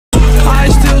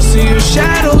still see your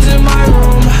shadows in my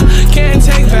room. Can't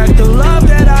take back the love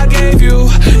that I gave you.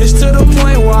 It's to the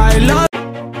point where I love.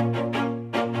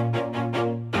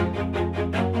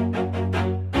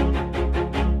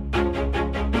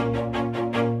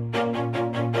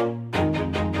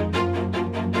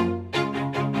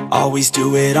 Always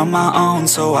do it on my own,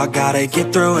 so I gotta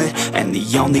get through it. And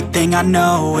the only thing I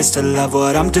know is to love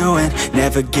what I'm doing.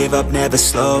 Never give up, never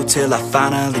slow, till I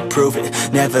finally prove it.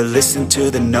 Never listen to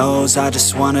the no's, I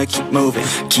just wanna keep moving.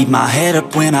 Keep my head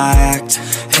up when I act,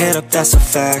 head up, that's a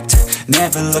fact.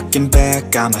 Never looking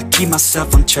back, I'ma keep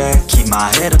myself on track. Keep my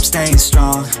head up, staying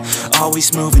strong,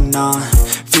 always moving on.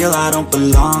 Feel I don't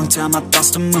belong, tell my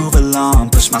thoughts to move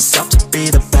along. Push myself to be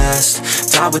the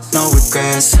best, die with no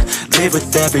regrets. Live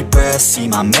with every breath, see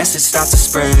my message start to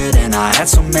spread. And I had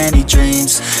so many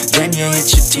dreams, then you hit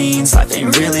your teens. Life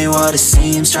ain't really what it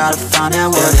seems, try to find out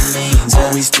what it means.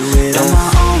 Always do it on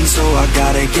my own, so I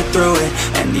gotta get through it.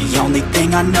 And the only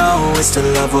thing I know is to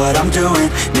love what I'm doing.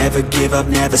 Never give up,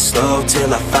 never slow,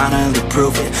 till I finally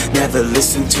prove it. Never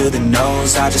listen to the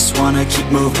no's, I just wanna keep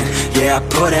moving. Yeah, I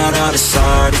put out all this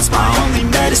art, it's my only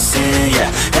medicine. Yeah,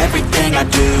 everything I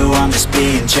do, I'm just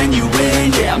being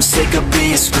genuine. Yeah, I'm sick of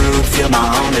being screwed, feel my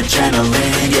own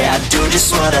adrenaline. Yeah, I do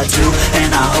just what I do,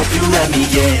 and I hope you let me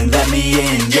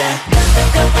in, yeah.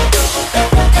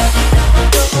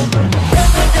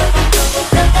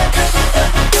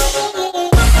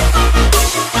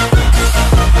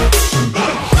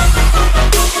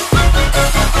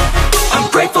 I'm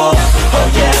grateful, oh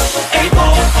yeah,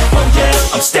 able, oh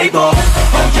yeah, I'm stable,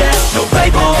 oh yeah, no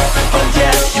label, oh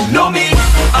yeah, you know me,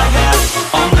 I have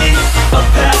only a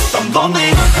path, I'm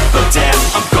lonely, but damn,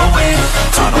 I'm going to win.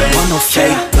 I don't want no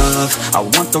fake love, I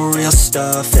want the real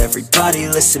stuff. Everybody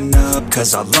listen up,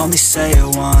 cause I'll only say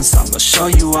it once. I'm gonna show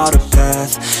you all the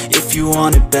path, if you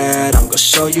want it bad. I'm gonna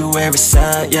show you where it's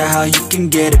at, yeah, how you can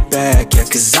get it back. Yeah,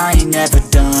 cause I ain't never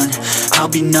done, I'll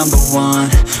be number one.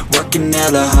 Working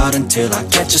hella hard until I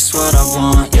get just what I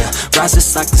want, yeah.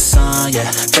 Rises like the sun, yeah,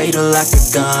 fatal like a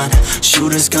gun.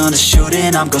 Shooter's gonna shoot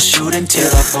and I'm gonna shoot until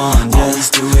I've won, yeah. Always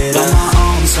do it on my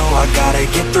own, so I gotta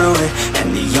get through it.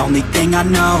 And the only thing I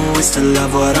know is to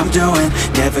love what I'm doing.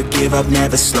 Never give up,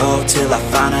 never slow, till I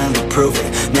finally prove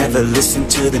it. Never listen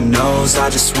to the no's, I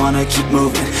just wanna keep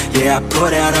moving. Yeah, I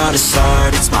put out all this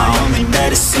art, it's my only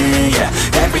medicine. Yeah,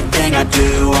 everything I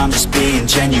do, I'm just being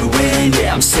genuine.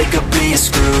 Yeah, I'm sick of being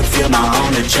screwed, feel my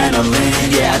own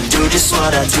adrenaline. Yeah, I do just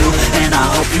what I do, and I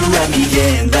hope you let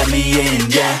me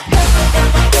in,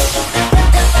 yeah.